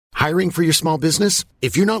Hiring for your small business?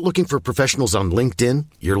 If you're not looking for professionals on LinkedIn,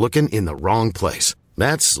 you're looking in the wrong place.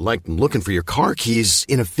 That's like looking for your car keys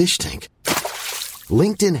in a fish tank.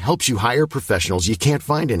 LinkedIn helps you hire professionals you can't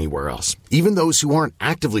find anywhere else, even those who aren't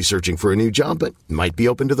actively searching for a new job but might be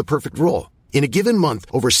open to the perfect role. In a given month,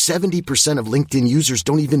 over 70% of LinkedIn users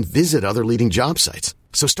don't even visit other leading job sites.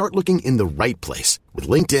 So start looking in the right place. With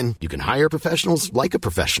LinkedIn, you can hire professionals like a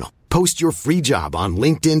professional. Post your free job on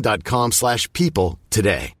linkedin.com/people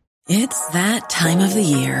today. It's that time of the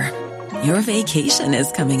year. Your vacation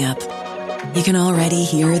is coming up. You can already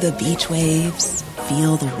hear the beach waves,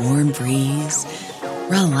 feel the warm breeze,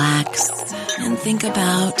 relax, and think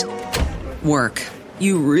about work.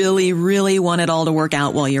 You really, really want it all to work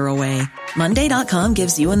out while you're away. Monday.com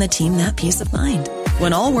gives you and the team that peace of mind.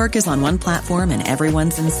 When all work is on one platform and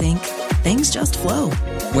everyone's in sync, things just flow.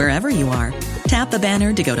 Wherever you are, tap the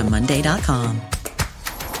banner to go to Monday.com.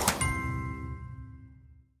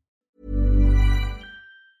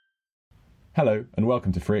 Hello and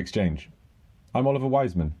welcome to Free Exchange. I'm Oliver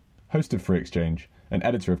Wiseman, host of Free Exchange and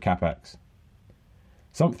editor of CapX.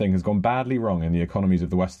 Something has gone badly wrong in the economies of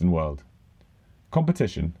the Western world.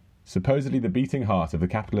 Competition, supposedly the beating heart of the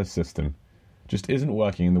capitalist system, just isn't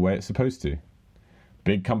working in the way it's supposed to.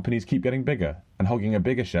 Big companies keep getting bigger and hogging a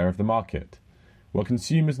bigger share of the market, while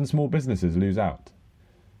consumers and small businesses lose out.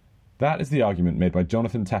 That is the argument made by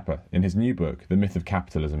Jonathan Tepper in his new book, The Myth of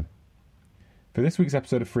Capitalism. For this week's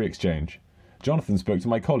episode of Free Exchange, Jonathan spoke to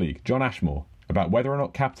my colleague, John Ashmore, about whether or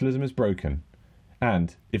not capitalism is broken,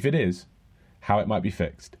 and, if it is, how it might be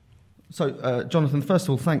fixed. So, Jonathan, first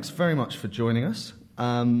of all, thanks very much for joining us.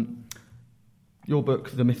 Your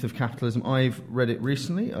book, The Myth of Capitalism, I've read it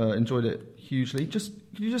recently, enjoyed it hugely. Could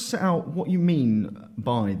you just set out what you mean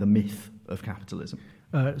by the myth of capitalism?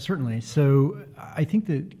 Certainly. So I think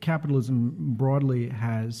that capitalism broadly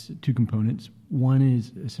has two components. One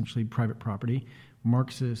is essentially private property.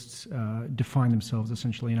 Marxists define themselves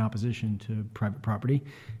essentially in opposition to private property.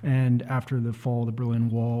 And after the fall of the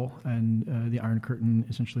Berlin Wall and the Iron Curtain,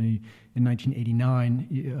 essentially in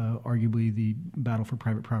 1989, arguably the battle for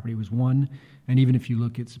private property was won. And even if you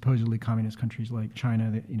look at supposedly communist countries like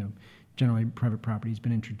China, that, generally private property has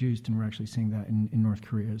been introduced, and we're actually seeing that in North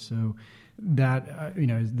Korea. So that,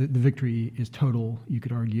 the victory is total, you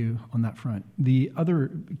could argue, on that front. The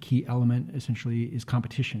other key element, essentially, is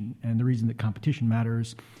competition. And the reason that competition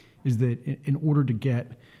matters is that in order to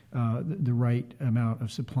get the right amount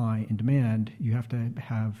of supply and demand, you have to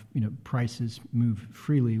have, prices move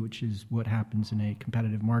freely, which is what happens in a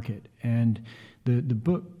competitive market. And the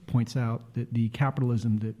book points out that the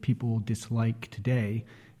capitalism that people dislike today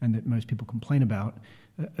and that most people complain about,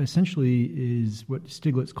 essentially is what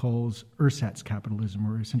Stiglitz calls ersatz capitalism,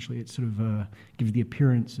 or essentially it sort of gives the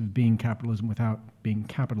appearance of being capitalism without being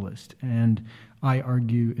capitalist. And I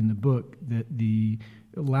argue in the book that the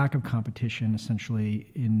lack of competition, essentially,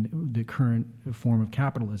 in the current form of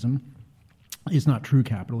capitalism is not true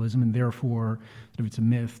capitalism, and therefore it's a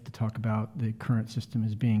myth to talk about the current system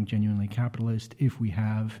as being genuinely capitalist if we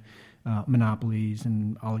have monopolies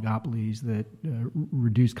and oligopolies that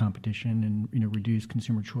reduce competition and reduce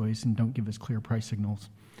consumer choice and don't give us clear price signals.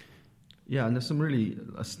 Yeah, and there's some really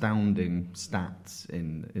astounding stats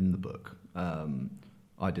in the book.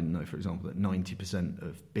 I didn't know, for example, that 90%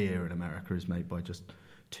 of beer in America is made by just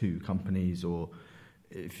two companies, or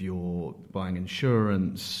if you're buying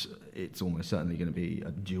insurance, it's almost certainly going to be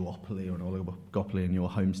a duopoly or an oligopoly in your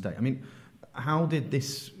home state. I mean, how did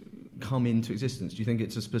this come into existence? Do you think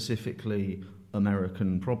it's a specifically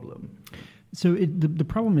American problem? So the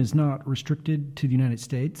problem is not restricted to the United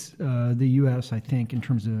States. The U.S., I think, in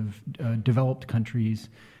terms of developed countries,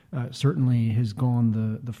 certainly has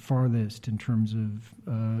gone the farthest in terms of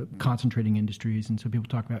concentrating industries. And so people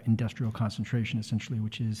talk about industrial concentration, essentially,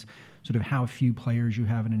 which is sort of how few players you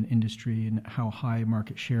have in an industry and how high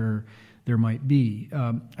market share there might be.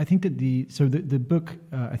 I think that the book,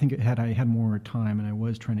 I think I had more time, and I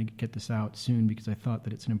was trying to get this out soon because I thought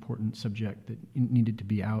that it's an important subject that needed to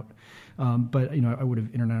be out. But I would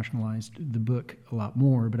have internationalized the book a lot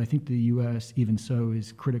more. But I think the U.S., even so,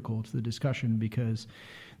 is critical to the discussion because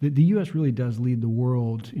the U.S. really does lead the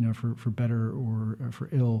world, for better or for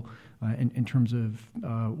ill, in terms of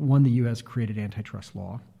one, the U.S. created antitrust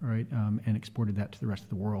law, right, and exported that to the rest of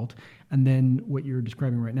the world. And then what you're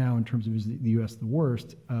describing right now in terms of is the U.S. the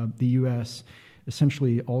worst, the U.S.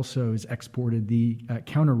 essentially also has exported the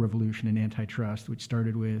counter-revolution in antitrust, which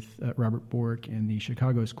started with Robert Bork and the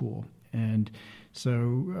Chicago School. And so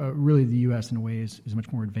really the U.S. in a way is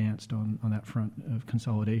much more advanced on that front of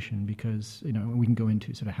consolidation because, we can go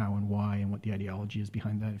into sort of how and why and what the ideology is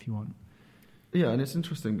behind that if you want. Yeah, and it's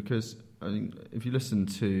interesting because I mean, if you listen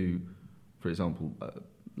to, for example,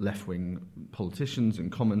 left-wing politicians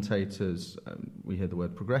and commentators, we hear the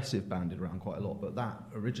word progressive bandied around quite a lot, but that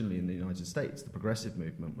originally in the United States, the progressive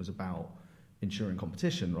movement was about ensuring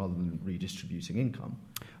competition rather than redistributing income.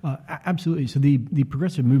 Absolutely. So the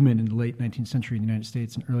progressive movement in the late 19th century in the United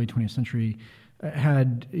States and early 20th century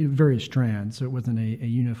had various strands. So it wasn't a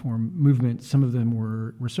uniform movement. Some of them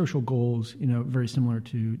were social goals, very similar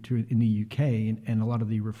to in the UK, and a lot of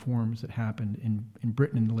the reforms that happened in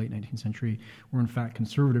Britain in the late 19th century were in fact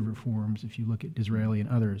conservative reforms. If you look at Disraeli and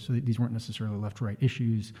others, so these weren't necessarily left-right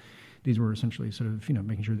issues. These were essentially sort of,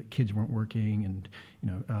 making sure that kids weren't working and,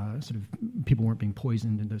 sort of people weren't being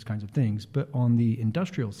poisoned and those kinds of things. But on the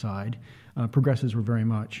industrial side, progressives were very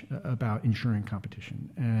much about ensuring competition.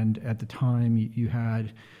 And at the time, you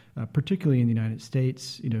had, particularly in the United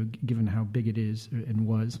States, given how big it is and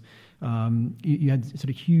was, you had sort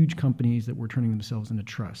of huge companies that were turning themselves into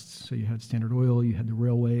trusts. So you had Standard Oil, you had the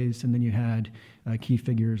railways, and then you had key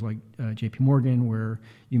figures like J.P. Morgan, where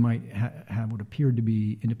you might have what appeared to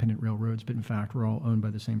be independent railroads, but in fact were all owned by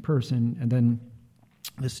the same person. And then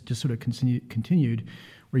this just sort of continued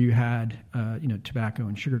where you had tobacco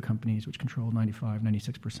and sugar companies, which controlled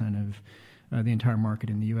 96% of the entire market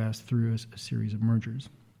in the U.S. through a series of mergers.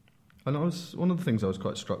 And one of the things I was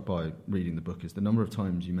quite struck by reading the book is the number of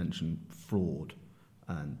times you mention fraud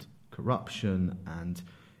and corruption, and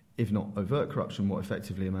if not overt corruption, what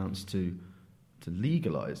effectively amounts to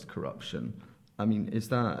legalized corruption. I mean,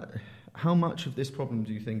 how much of this problem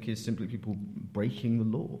do you think is simply people breaking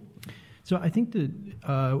the law? So I think that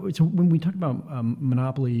so when we talk about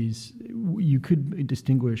monopolies, you could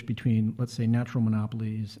distinguish between, let's say, natural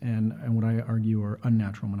monopolies and what I argue are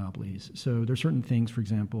unnatural monopolies. So there are certain things, for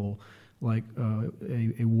example, like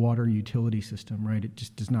a water utility system, right? It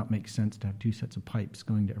just does not make sense to have two sets of pipes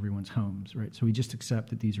going to everyone's homes, right? So we just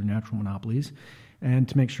accept that these are natural monopolies, and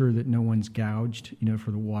to make sure that no one's gouged,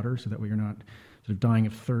 for the water, so that way you're not sort of dying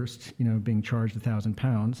of thirst, being charged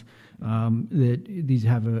 £1,000, that these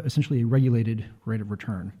have essentially a regulated rate of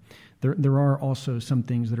return. There are also some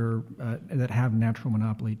things that are that have natural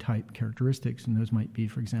monopoly type characteristics, and those might be,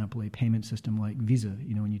 for example, a payment system like Visa.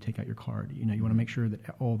 When you take out your card, you want to make sure that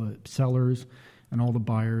all the sellers and all the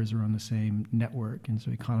buyers are on the same network, and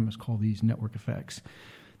so economists call these network effects.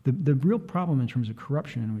 The real problem in terms of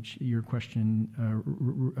corruption, which your question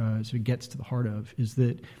sort of gets to the heart of, is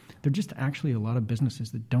that there are just actually a lot of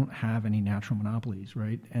businesses that don't have any natural monopolies,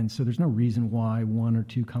 right? And so there's no reason why one or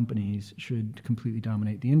two companies should completely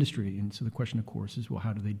dominate the industry. And so the question, of course, is, well,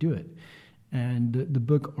 how do they do it? And the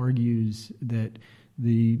book argues that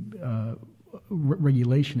the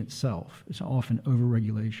regulation itself is often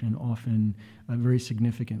overregulation, often very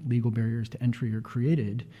significant legal barriers to entry are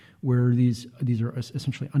created, where these are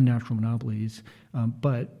essentially unnatural monopolies,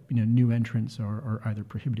 but new entrants are either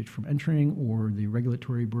prohibited from entering, or the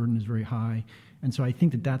regulatory burden is very high. And so I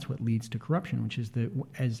think that that's what leads to corruption, which is that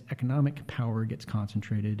as economic power gets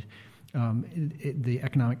concentrated, the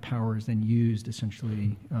economic power is then used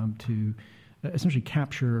essentially to essentially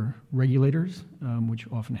capture regulators, which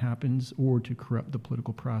often happens, or to corrupt the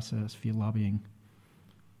political process via lobbying.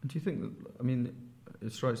 Do you think that,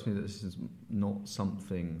 it strikes me that this is not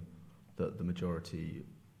something that the majority,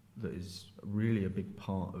 that is really a big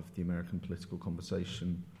part of the American political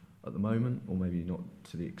conversation at the moment, or maybe not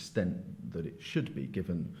to the extent that it should be,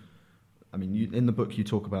 given, in the book you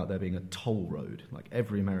talk about there being a toll road, like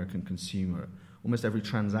every American consumer, almost every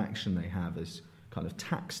transaction they have is kind of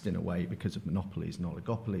taxed in a way because of monopolies and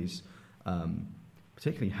oligopolies,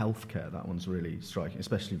 particularly healthcare. That one's really striking,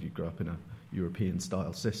 especially if you grew up in a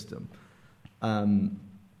European-style system.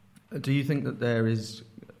 Do you think that there is,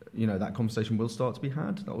 that conversation will start to be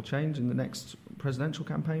had, that will change in the next presidential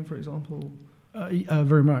campaign, for example?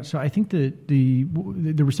 Very much. So I think that the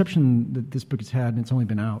reception that this book has had, and it's only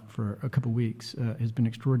been out for a couple of weeks, has been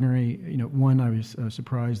extraordinary. One, I was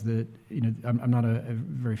surprised that I'm not a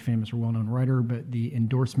very famous or well-known writer, but the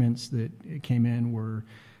endorsements that came in were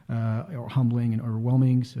humbling and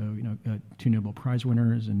overwhelming. So two Nobel Prize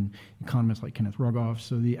winners and economists like Kenneth Rogoff.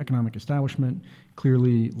 So the economic establishment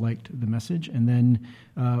clearly liked the message. And then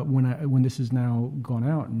when this has now gone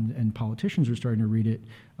out and politicians are starting to read it,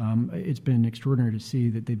 it's been extraordinary to see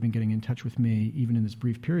that they've been getting in touch with me even in this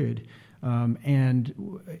brief period. And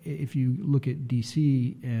if you look at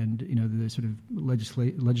D.C. and the sort of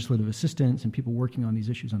legislative assistants and people working on these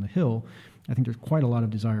issues on the Hill, I think there's quite a lot of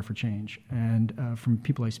desire for change. And from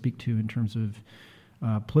people I speak to in terms of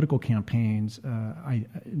political campaigns,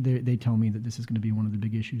 they tell me that this is going to be one of the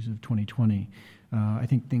big issues of 2020. I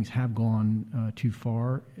think things have gone too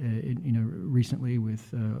far, recently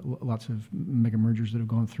with lots of mega mergers that have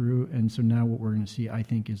gone through, and so now what we're going to see, I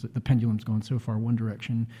think, is that the pendulum's gone so far one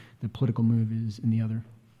direction, the political move is in the other.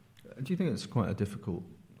 Do you think it's quite a difficult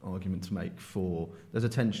argument to make there's a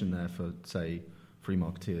tension there for, say, free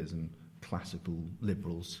marketeers and classical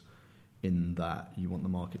liberals, in that you want the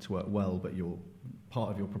market to work well, but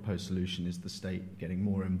part of your proposed solution is the state getting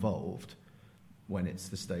more involved when it's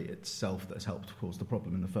the state itself that's helped cause the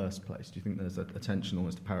problem in the first place? Do you think there's a tension,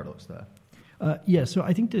 almost a paradox there? Yeah, so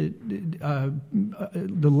I think the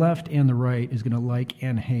left and the right is going to like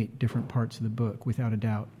and hate different parts of the book, without a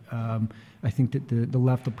doubt. I think that the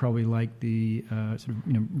left will probably like the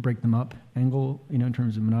break them up angle, in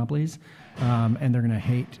terms of monopolies, and they're going to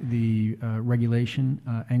hate the regulation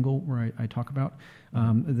angle where I talk about.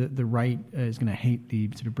 The right is going to hate the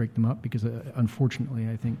sort of break them up because, unfortunately,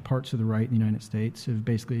 I think parts of the right in the United States have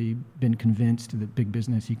basically been convinced that big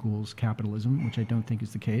business equals capitalism, which I don't think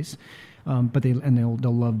is the case. But they'll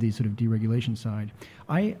love the sort of deregulation side.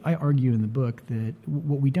 I argue in the book that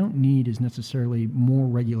what we don't need is necessarily more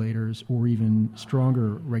regulators or even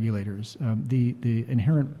stronger regulators. The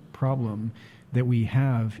inherent problem that we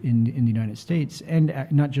have in the United States, and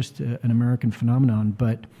not just an American phenomenon,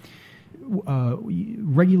 but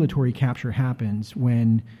regulatory capture happens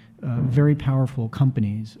when very powerful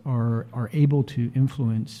companies are able to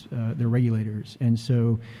influence their regulators. And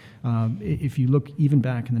so if you look even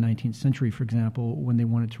back in the 19th century, for example, when they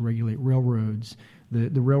wanted to regulate railroads,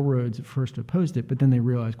 the railroads at first opposed it, but then they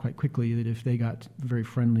realized quite quickly that if they got very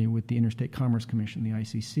friendly with the Interstate Commerce Commission, the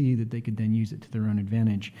ICC, that they could then use it to their own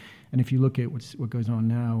advantage. And if you look at what goes on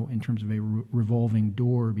now in terms of a revolving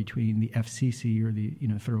door between the FCC, or the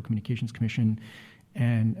Federal Communications Commission,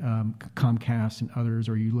 and Comcast and others,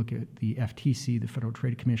 or you look at the FTC, the Federal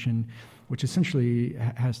Trade Commission, which essentially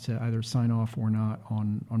has to either sign off or not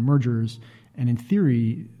on mergers. And in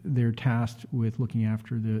theory, they're tasked with looking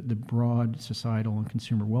after the broad societal and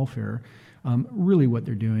consumer welfare. Really what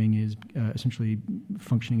they're doing is essentially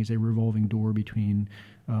functioning as a revolving door between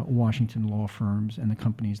Washington law firms and the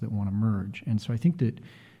companies that want to merge. And so I think that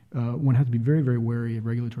one has to be very, very wary of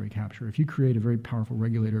regulatory capture. If you create a very powerful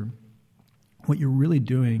regulator, what you're really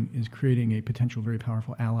doing is creating a potential very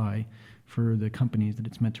powerful ally for the companies that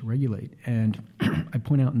it's meant to regulate. And I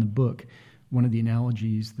point out in the book, one of the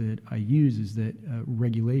analogies that I use is that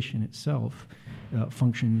regulation itself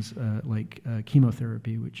functions like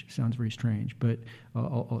chemotherapy, which sounds very strange, but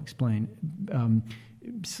I'll explain.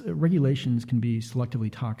 Regulations can be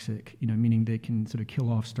selectively toxic, meaning they can sort of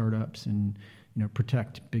kill off startups and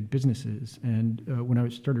protect big businesses. And when I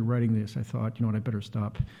started writing this, I thought, I better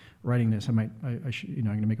stop writing this. I'm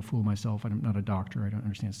going to make a fool of myself. I'm not a doctor. I don't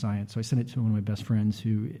understand science. So I sent it to one of my best friends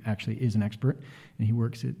who actually is an expert, and he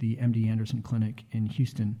works at the MD Anderson Clinic in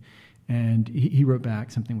Houston. And he wrote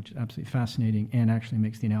back something which is absolutely fascinating and actually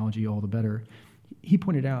makes the analogy all the better. He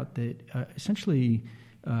pointed out that essentially,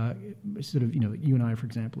 you and I, for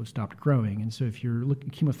example, have stopped growing. And so if you're looking,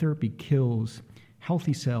 chemotherapy kills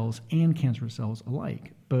healthy cells and cancerous cells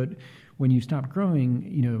alike. But when you stop growing,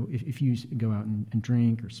 if you go out and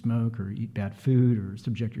drink or smoke or eat bad food or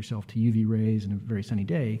subject yourself to UV rays in a very sunny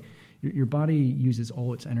day, your body uses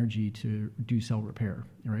all its energy to do cell repair,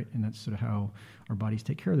 right? And that's sort of how our bodies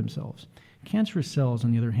take care of themselves. Cancerous cells,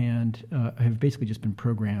 on the other hand, have basically just been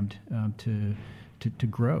programmed to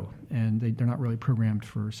grow, and they're not really programmed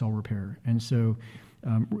for cell repair. And so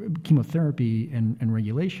chemotherapy and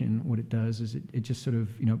regulation, what it does is it just sort of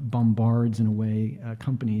bombards in a way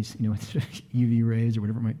companies with UV rays or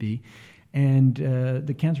whatever it might be, and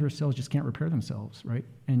the cancerous cells just can't repair themselves, right?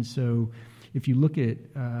 And so if you look at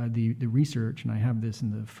the research, and I have this in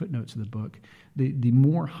the footnotes of the book, the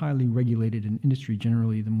more highly regulated an industry,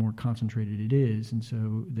 generally the more concentrated it is. And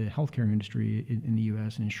so the healthcare industry in the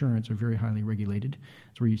U.S. and insurance are very highly regulated.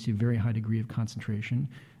 It's where you see a very high degree of concentration.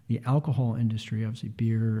 The alcohol industry, obviously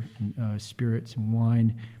beer and spirits and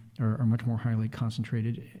wine, are much more highly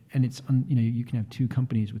concentrated. And it's you can have two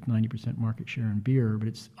companies with 90% market share in beer, but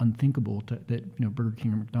it's unthinkable that Burger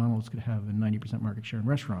King or McDonald's could have a 90% market share in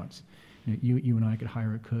restaurants. You and I could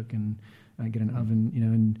hire a cook and get an oven,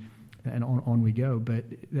 and on we go. But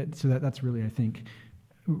that's really, I think,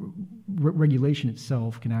 regulation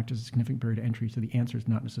itself can act as a significant barrier to entry. So the answer is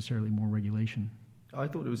not necessarily more regulation. I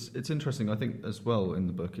thought it's interesting. I think as well in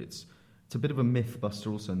the book, it's a bit of a myth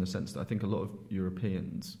buster also in the sense that I think a lot of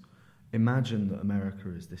Europeans imagine that America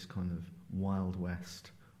is this kind of Wild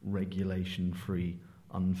West, regulation-free,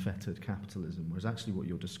 unfettered capitalism, whereas actually what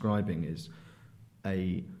you're describing is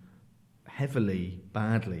a heavily,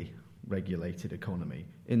 badly regulated economy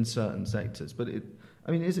in certain sectors. But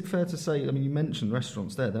is it fair to say? I mean, you mentioned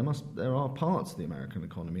restaurants there. There are parts of the American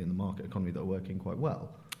economy and the market economy that are working quite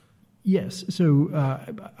well. Yes. So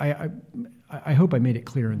I hope I made it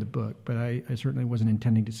clear in the book, but I certainly wasn't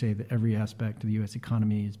intending to say that every aspect of the U.S.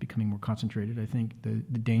 economy is becoming more concentrated. I think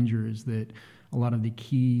the danger is that a lot of the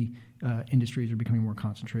key industries are becoming more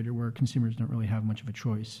concentrated, where consumers don't really have much of a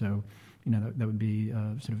choice. So, that would be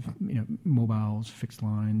mobiles, fixed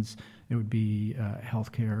lines. It would be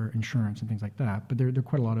healthcare, insurance, and things like that. But there are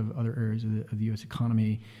quite a lot of other areas of the U.S.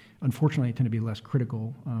 economy. Unfortunately, tend to be less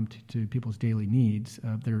critical to people's daily needs.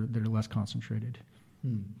 They're less concentrated.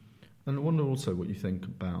 And I wonder also what you think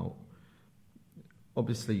about.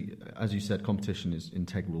 Obviously, as you said, competition is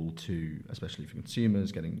integral to, especially for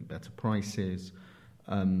consumers, getting better prices.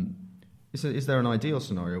 Is there an ideal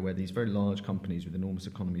scenario where these very large companies with enormous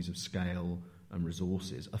economies of scale and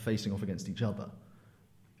resources are facing off against each other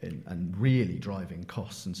and really driving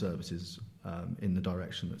costs and services in the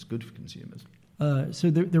direction that's good for consumers? So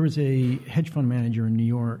there was a hedge fund manager in New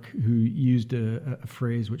York who used a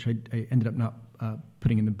phrase which I ended up not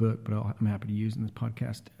putting in the book, but I'm happy to use in this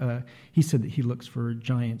podcast. He said that he looks for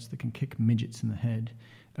giants that can kick midgets in the head,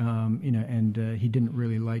 and he didn't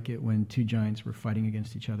really like it when two giants were fighting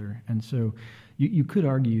against each other. And so you could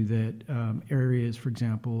argue that areas, for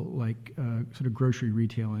example, like sort of grocery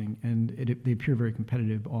retailing, and they appear very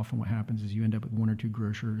competitive. Often what happens is you end up with one or two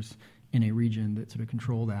grocers in a region that sort of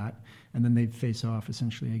control that, and then they face off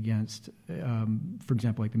essentially against, for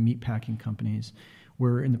example, like the meat packing companies,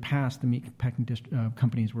 where in the past the meat packing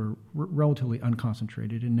companies were relatively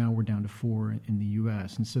unconcentrated, and now we're down to 4 in the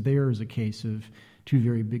U.S. And so there is a case of two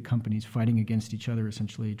very big companies fighting against each other,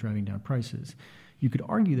 essentially driving down prices. You could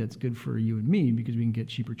argue that's good for you and me because we can get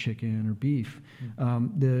cheaper chicken or beef.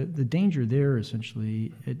 The danger there,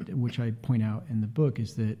 essentially, which I point out in the book,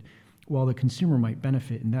 is that while the consumer might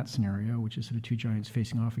benefit in that scenario, which is sort of two giants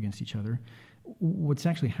facing off against each other, what's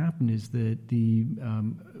actually happened is that the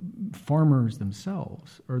farmers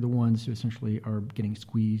themselves are the ones who essentially are getting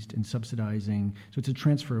squeezed and subsidizing. So it's a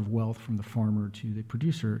transfer of wealth from the farmer to the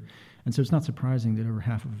producer. And so it's not surprising that over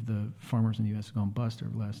half of the farmers in the U.S. have gone bust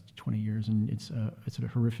over the last 20 years. And it's sort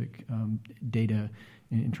of horrific data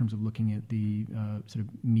in terms of looking at the sort of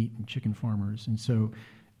meat and chicken farmers. And so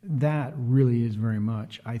that really is very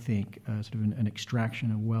much, I think, sort of an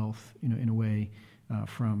extraction of wealth, in a way,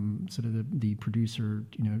 from sort of the producer,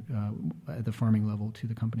 at the farming level to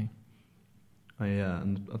the company.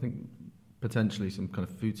 And I think potentially some kind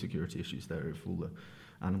of food security issues there if all the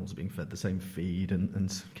animals are being fed the same feed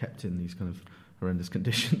and kept in these kind of horrendous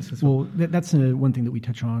conditions as well. Well, that's one thing that we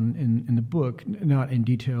touch on in the book, not in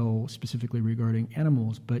detail specifically regarding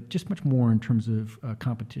animals, but just much more in terms of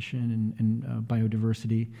competition and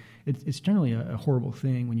biodiversity. It's generally a horrible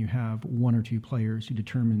thing when you have one or two players who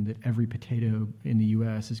determine that every potato in the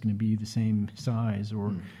U.S. is going to be the same size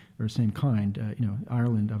or same kind.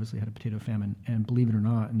 Ireland obviously had a potato famine, and believe it or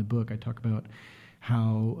not, in the book I talk about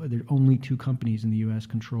how there are only two companies in the U.S.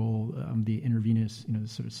 control the intravenous,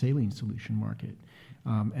 sort of saline solution market.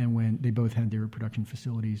 And when they both had their production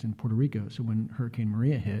facilities in Puerto Rico. So when Hurricane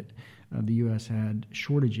Maria hit, the U.S. had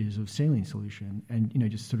shortages of saline solution. And,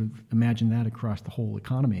 just sort of imagine that across the whole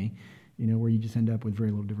economy, where you just end up with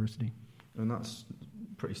very little diversity. And that's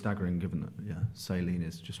pretty staggering given that, saline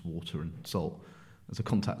is just water and salt as a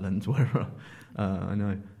contact lens wearer. I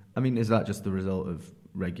know. I mean, is that just the result of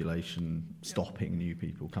regulation stopping new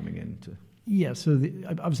people coming into? Yeah, so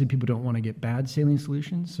obviously people don't want to get bad saline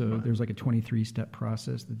solutions, so There's like a 23-step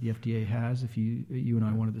process that the FDA has. If you and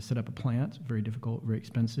I wanted to set up a plant, very difficult, very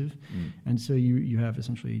expensive, and so you have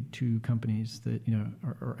essentially two companies that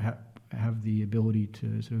have the ability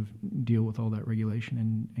to sort of deal with all that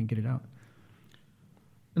regulation and get it out.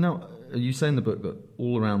 Now, you say in the book that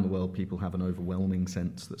all around the world people have an overwhelming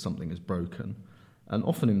sense that something is broken. And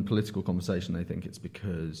often in political conversation, they think it's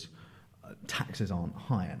because taxes aren't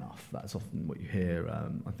high enough. That's often what you hear.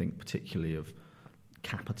 I think particularly of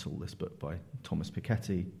Capital, this book by Thomas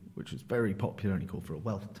Piketty, which was very popular, and he called for a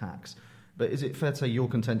wealth tax. But is it fair to say your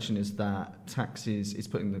contention is that taxes is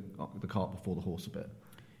putting the cart before the horse a bit?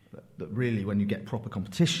 That really, when you get proper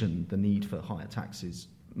competition, the need for higher taxes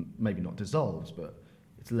maybe not dissolves, but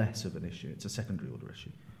it's less of an issue. It's a secondary order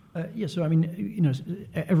issue. So I mean,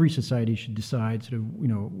 every society should decide sort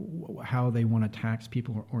of, how they want to tax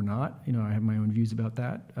people or not. I have my own views about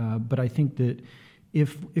that. But I think that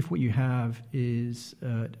if what you have is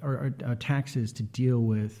are taxes to deal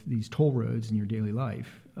with these toll roads in your daily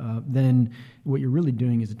life, then what you're really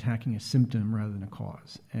doing is attacking a symptom rather than a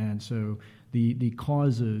cause. And so The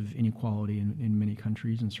cause of inequality in many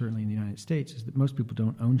countries, and certainly in the United States, is that most people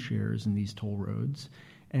don't own shares in these toll roads.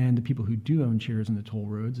 And the people who do own shares in the toll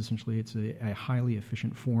roads, essentially it's a highly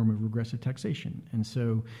efficient form of regressive taxation. And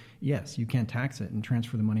so, yes, you can tax it and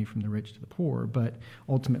transfer the money from the rich to the poor, but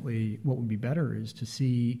ultimately what would be better is to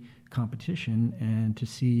see competition and to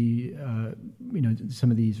see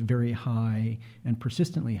some of these very high and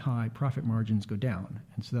persistently high profit margins go down.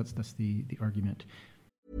 And so that's the argument.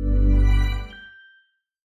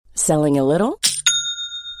 Selling a little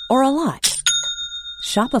or a lot?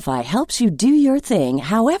 Shopify helps you do your thing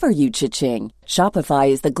however you cha-ching. Shopify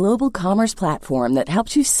is the global commerce platform that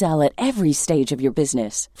helps you sell at every stage of your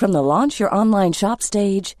business. From the launch your online shop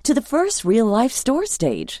stage to the first real-life store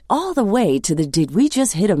stage, all the way to the did we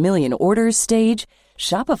just hit a million orders stage.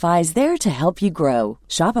 Shopify is there to help you grow.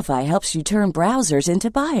 Shopify helps you turn browsers into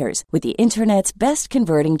buyers with the internet's best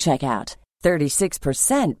converting checkout.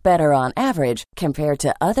 36% better on average compared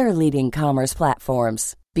to other leading commerce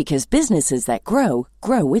platforms. Because businesses that grow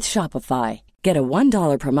with Shopify. Get a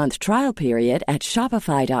 $1 per month trial period at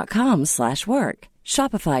shopify.com/work.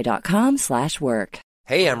 Shopify.com/work.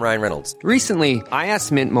 Hey, I'm Ryan Reynolds. Recently, I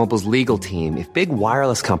asked Mint Mobile's legal team if big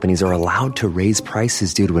wireless companies are allowed to raise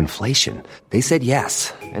prices due to inflation. They said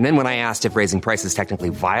yes. And then when I asked if raising prices technically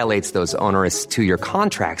violates those onerous 2-year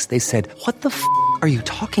contracts, they said, "What the f*** are you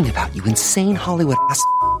talking about, you insane Hollywood ass?"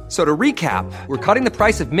 So to recap, we're cutting the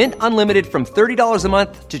price of Mint Unlimited from $30 a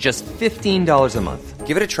month to just $15 a month.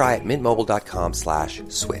 Give it a try at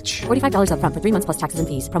mintmobile.com/switch. $45 up front for 3 months plus taxes and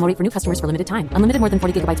fees. Promo rate for new customers for limited time. Unlimited more than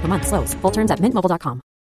 40 gigabytes per month. Slows full terms at mintmobile.com.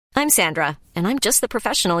 I'm Sandra, and I'm just the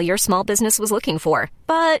professional your small business was looking for.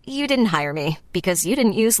 But you didn't hire me because you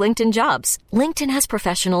didn't use LinkedIn Jobs. LinkedIn has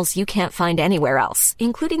professionals you can't find anywhere else,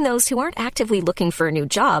 including those who aren't actively looking for a new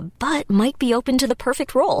job, but might be open to the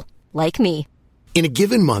perfect role, like me. In a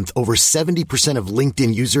given month, over 70% of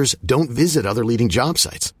LinkedIn users don't visit other leading job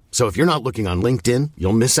sites. So if you're not looking on LinkedIn,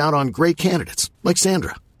 you'll miss out on great candidates like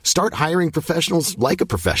Sandra. Start hiring professionals like a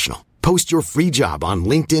professional. Post your free job on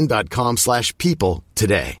linkedin.com/people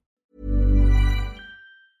today.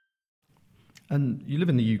 And you live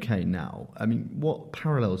in the UK now. I mean, what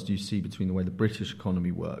parallels do you see between the way the British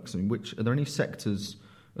economy works? I mean, are there any sectors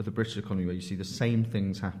of the British economy where you see the same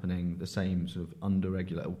things happening, the same sort of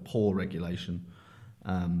under-regulated or poor regulation,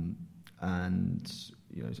 and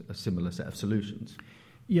a similar set of solutions?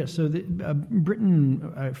 Yeah, so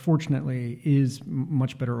Britain, fortunately, is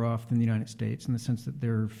much better off than the United States in the sense that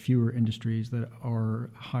there are fewer industries that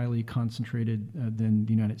are highly concentrated than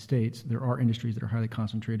the United States. There are industries that are highly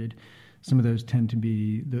concentrated. Some of those tend to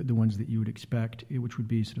be the ones that you would expect, which would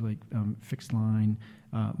be sort of like fixed line,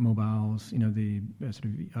 mobiles, the sort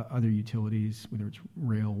of other utilities, whether it's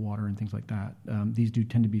rail, water, and things like that. These do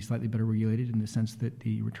tend to be slightly better regulated in the sense that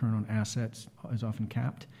the return on assets is often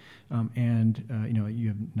capped, and you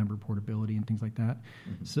have number portability and things like that.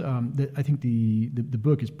 Mm-hmm. So I think the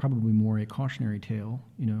book is probably more a cautionary tale,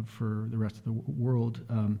 for the rest of the world.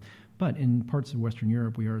 But in parts of Western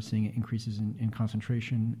Europe, we are seeing increases in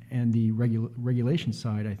concentration, and the regulation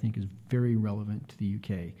side, I think, is very relevant to the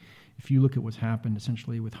UK. If you look at what's happened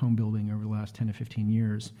essentially with home building over the last 10 to 15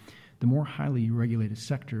 years, the more highly regulated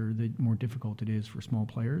sector, the more difficult it is for small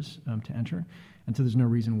players to enter. And so there's no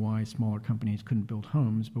reason why smaller companies couldn't build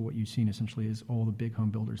homes, but what you've seen essentially is all the big home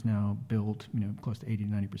builders now build close to 80 to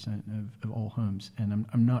 90% of all homes. And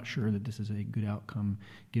I'm not sure that this is a good outcome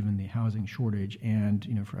given the housing shortage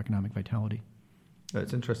and for economic vitality.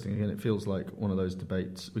 It's interesting. Again, it feels like one of those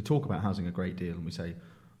debates. We talk about housing a great deal and we say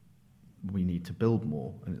we need to build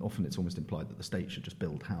more, and often it's almost implied that the state should just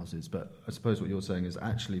build houses. But I suppose what you're saying is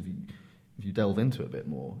actually if you delve into it a bit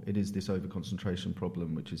more, it is this overconcentration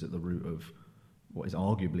problem which is at the root of what is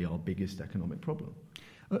arguably our biggest economic problem.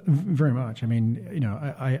 Very much. I mean,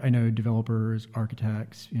 I know developers,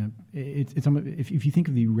 architects. It's if you think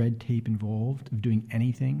of the red tape involved of doing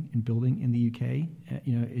anything in building in the UK,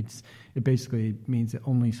 it basically means that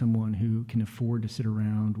only someone who can afford to sit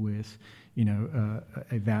around with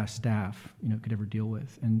a vast staff could ever deal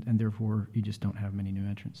with, and therefore you just don't have many new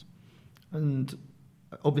entrants. And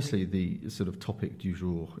obviously, the sort of topic du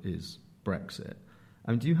jour is Brexit.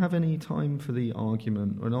 Do you have any time for the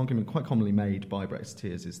argument, or an argument quite commonly made by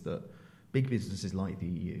Brexiteers is that big businesses like the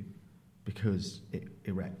EU because it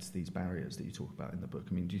erects these barriers that you talk about in the book?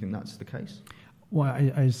 I mean, do you think that's the case? Well,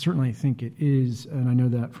 I certainly think it is, and I know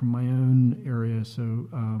that from my own area. So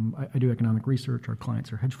I do economic research. Our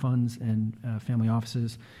clients are hedge funds and family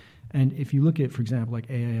offices. And if you look at, for example, like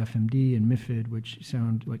AIFMD and MiFID, which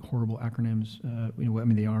sound like horrible acronyms,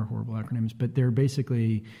 they are horrible acronyms, but they're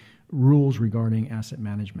basically rules regarding asset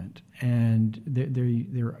management, and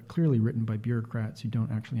they're clearly written by bureaucrats who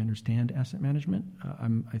don't actually understand asset management.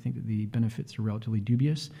 I think that the benefits are relatively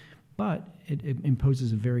dubious, but it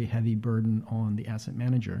imposes a very heavy burden on the asset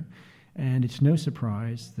manager. And it's no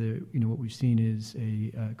surprise that what we've seen is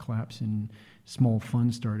a collapse in small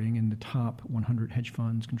funds starting, and the top 100 hedge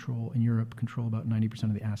funds in Europe control about 90%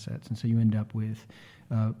 of the assets, and so you end up with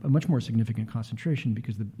a much more significant concentration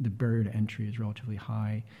because the barrier to entry is relatively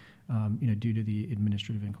high, due to the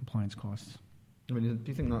administrative and compliance costs. I mean,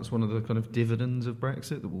 do you think that's one of the kind of dividends of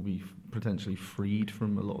Brexit, that will be potentially freed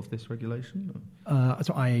from a lot of this regulation?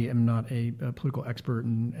 So I am not a political expert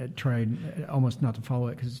and tried almost not to follow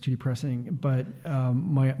it because it's too depressing. But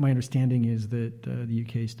my understanding is that the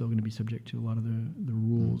UK is still going to be subject to a lot of the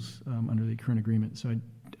rules under the current agreement. So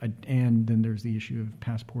and then there's the issue of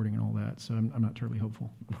passporting and all that. So I'm not terribly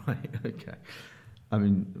hopeful. Right. Okay. I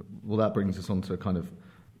mean, well, that brings us on to a kind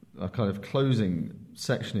of closing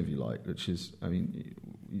section, if you like, which is, I mean,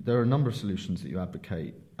 there are a number of solutions that you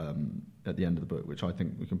advocate at the end of the book, which I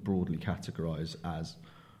think we can broadly categorise as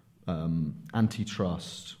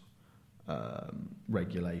antitrust,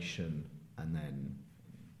 regulation, and then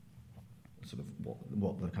sort of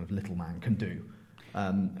what the kind of little man can do.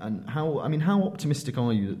 And how optimistic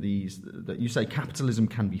are you that you say capitalism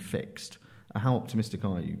can be fixed? How optimistic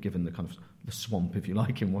are you, given the kind of the swamp, if you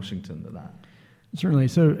like, in Washington that? Certainly.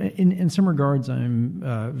 So in some regards, I'm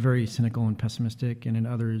very cynical and pessimistic, and in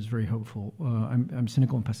others, very hopeful. I'm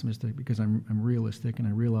cynical and pessimistic because I'm realistic, and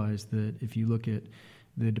I realize that if you look at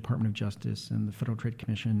the Department of Justice and the Federal Trade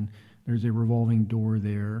Commission, there's a revolving door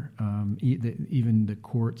there. Even the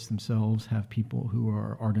courts themselves have people who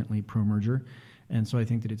are ardently pro-merger, and so I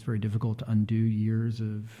think that it's very difficult to undo years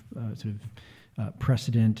of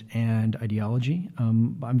precedent and ideology.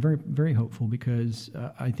 I'm very, very hopeful because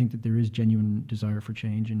I think that there is genuine desire for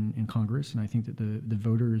change in Congress, and I think that the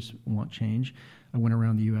voters want change. I went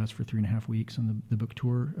around the U.S. for 3.5 weeks on the book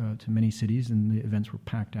tour to many cities, and the events were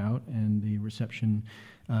packed out, and the reception,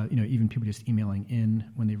 even people just emailing in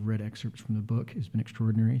when they've read excerpts from the book has been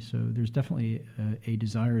extraordinary. So there's definitely a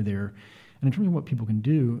desire there. And in terms of what people can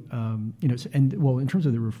do, in terms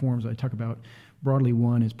of the reforms I talk about, broadly,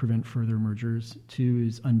 one is prevent further mergers. Two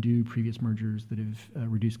is undo previous mergers that have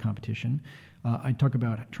reduced competition. I talk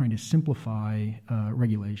about trying to simplify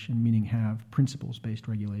regulation, meaning have principles-based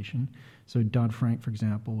regulation. So Dodd-Frank, for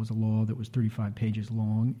example, was a law that was 35 pages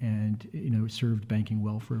long and served banking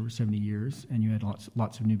well for over 70 years, and you had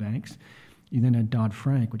lots of new banks. You then had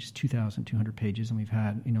Dodd-Frank, which is 2,200 pages, and we've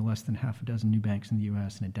had less than half a dozen new banks in the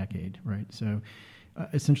U.S. in a decade, right? So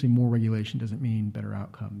essentially more regulation doesn't mean better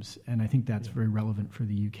outcomes, and I think that's very relevant for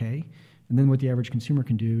the UK. And then what the average consumer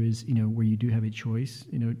can do is, where you do have a choice,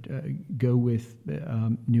 go with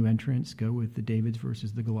new entrants, go with the Davids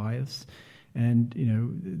versus the Goliaths, and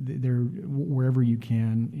they're wherever you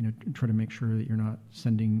can, try to make sure that you're not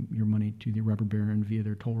sending your money to the robber baron via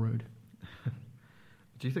their toll road.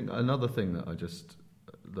 Do you think another thing that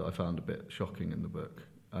I found a bit shocking in the book,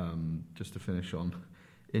 just to finish on,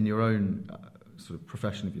 in your own sort of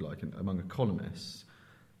profession, if you like, among economists,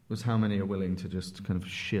 was how many are willing to just kind of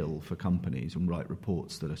shill for companies and write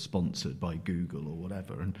reports that are sponsored by Google or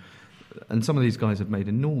whatever, and some of these guys have made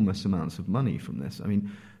enormous amounts of money from this. I mean,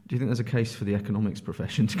 do you think there's a case for the economics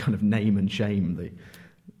profession to kind of name and shame the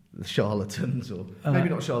charlatans, or maybe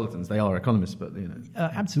not charlatans, they are economists, but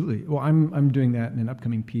absolutely. Well, I'm doing that in an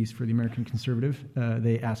upcoming piece for the American Conservative.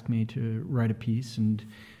 They asked me to write a piece, and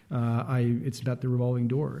it's about the revolving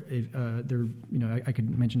door. I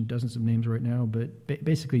could mention dozens of names right now, but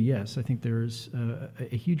basically, yes, I think there's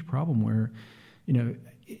a huge problem where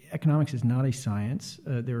economics is not a science.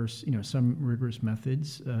 There's some rigorous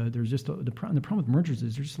methods. There's just the problem with mergers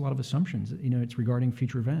is there's just a lot of assumptions. It's regarding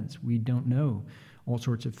future events. We don't know all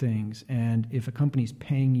sorts of things. And if a company's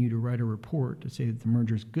paying you to write a report to say that the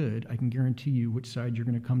merger is good, I can guarantee you which side you're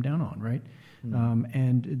going to come down on, right?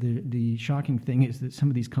 And the shocking thing is that some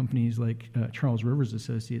of these companies like Charles Rivers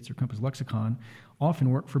Associates or Compass Lexicon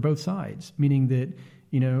often work for both sides, meaning that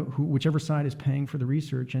whichever side is paying for the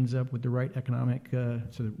research ends up with the right economic,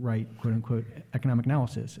 right, quote-unquote, economic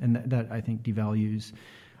analysis. And that I think, devalues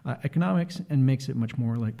economics and makes it much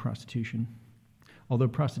more like prostitution. Although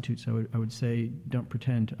prostitutes, I would say, don't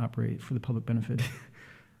pretend to operate for the public benefit.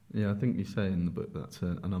 Yeah, I think you say in the book that's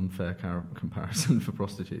an unfair comparison for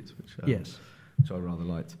prostitutes, which yes, which I rather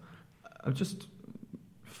liked. Just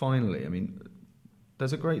finally, I mean,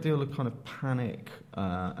 there's a great deal of kind of panic,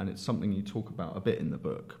 and it's something you talk about a bit in the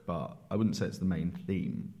book, but I wouldn't say it's the main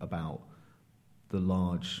theme about the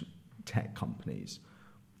large tech companies.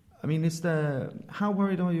 I mean, how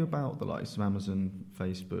worried are you about the likes of Amazon,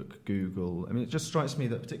 Facebook, Google? I mean, it just strikes me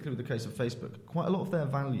that, particularly with the case of Facebook, quite a lot of their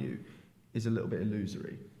value is a little bit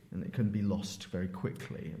illusory, and it can be lost very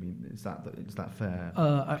quickly. I mean, is that fair?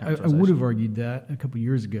 I would have argued that a couple of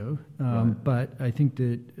years ago, but I think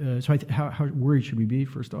that. How worried should we be?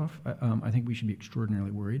 First off, I think we should be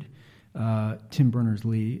extraordinarily worried. Tim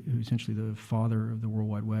Berners-Lee, who's essentially the father of the World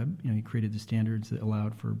Wide Web, he created the standards that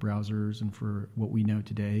allowed for browsers and for what we know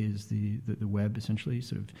today is the web, essentially.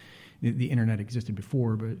 Sort of, the internet existed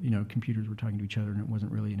before, but computers were talking to each other, and it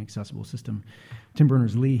wasn't really an accessible system. Tim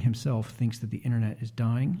Berners-Lee himself thinks that the internet is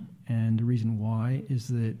dying, and the reason why is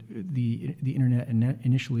that the internet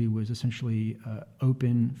initially was essentially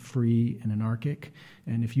open, free, and anarchic.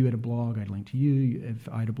 And if you had a blog, I'd link to you. If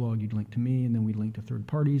I had a blog, you'd link to me, and then we'd link to third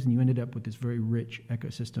parties, and you ended up with this very rich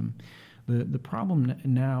ecosystem. The problem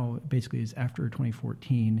now basically is after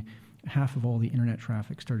 2014, half of all the internet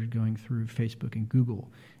traffic started going through Facebook and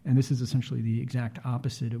Google. And this is essentially the exact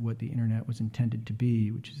opposite of what the internet was intended to be,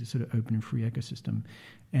 which is a sort of open and free ecosystem.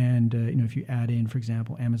 And if you add in, for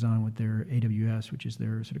example, Amazon with their AWS, which is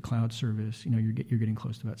their sort of cloud service, you're getting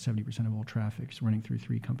close to about 70% of all traffic is running through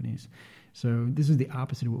 3 companies. So this is the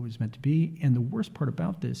opposite of what it was meant to be. And the worst part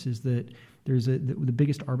about this is that there's the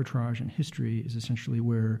biggest arbitrage in history is essentially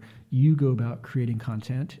where you go about creating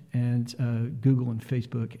content, and Google and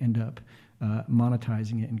Facebook end up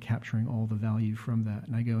monetizing it and capturing all the value from that.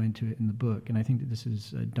 And I go into it in the book. And I think that this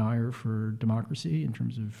is dire for democracy in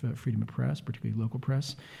terms of freedom of press, particularly local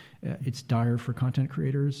press. It's dire for content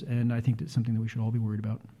creators, and I think that's something that we should all be worried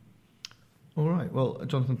about. All right. Well,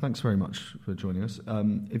 Jonathan, thanks very much for joining us.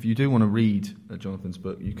 If you do want to read Jonathan's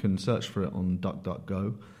book, you can search for it on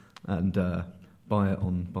DuckDuckGo and buy it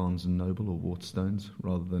on Barnes & Noble or Waterstones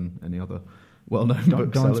rather than any other well-known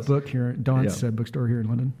booksellers. Don's bookstore here in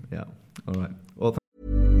London. Yeah. All right. Well,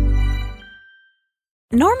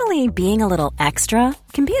 Normally, being a little extra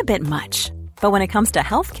can be a bit much. But when it comes to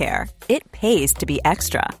healthcare, it pays to be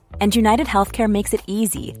extra. And United Healthcare makes it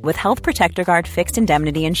easy with Health Protector Guard fixed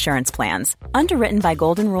indemnity insurance plans. Underwritten by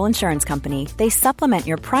Golden Rule Insurance Company, they supplement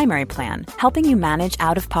your primary plan, helping you manage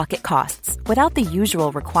out-of-pocket costs without the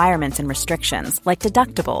usual requirements and restrictions like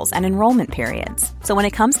deductibles and enrollment periods. So when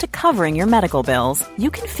it comes to covering your medical bills,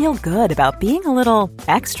 you can feel good about being a little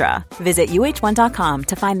extra. Visit uh1.com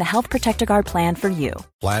to find the Health Protector Guard plan for you.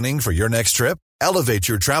 Planning for your next trip? Elevate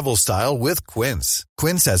your travel style with Quince.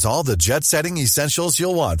 Quince has all the jet-setting essentials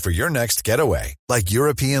you'll want for your next getaway, like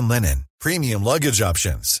European linen, premium luggage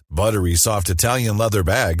options, buttery soft Italian leather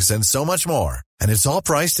bags, and so much more. And it's all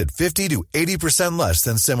priced at 50 to 80% less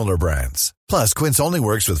than similar brands. Plus, Quince only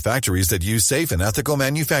works with factories that use safe and ethical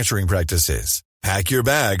manufacturing practices. Pack your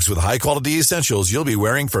bags with high-quality essentials you'll be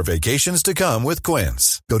wearing for vacations to come with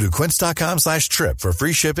Quince. Go to quince.com/trip for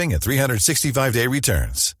free shipping and 365-day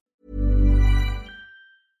returns.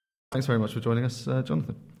 Thanks very much for joining us,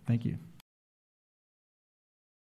 Jonathan. Thank you.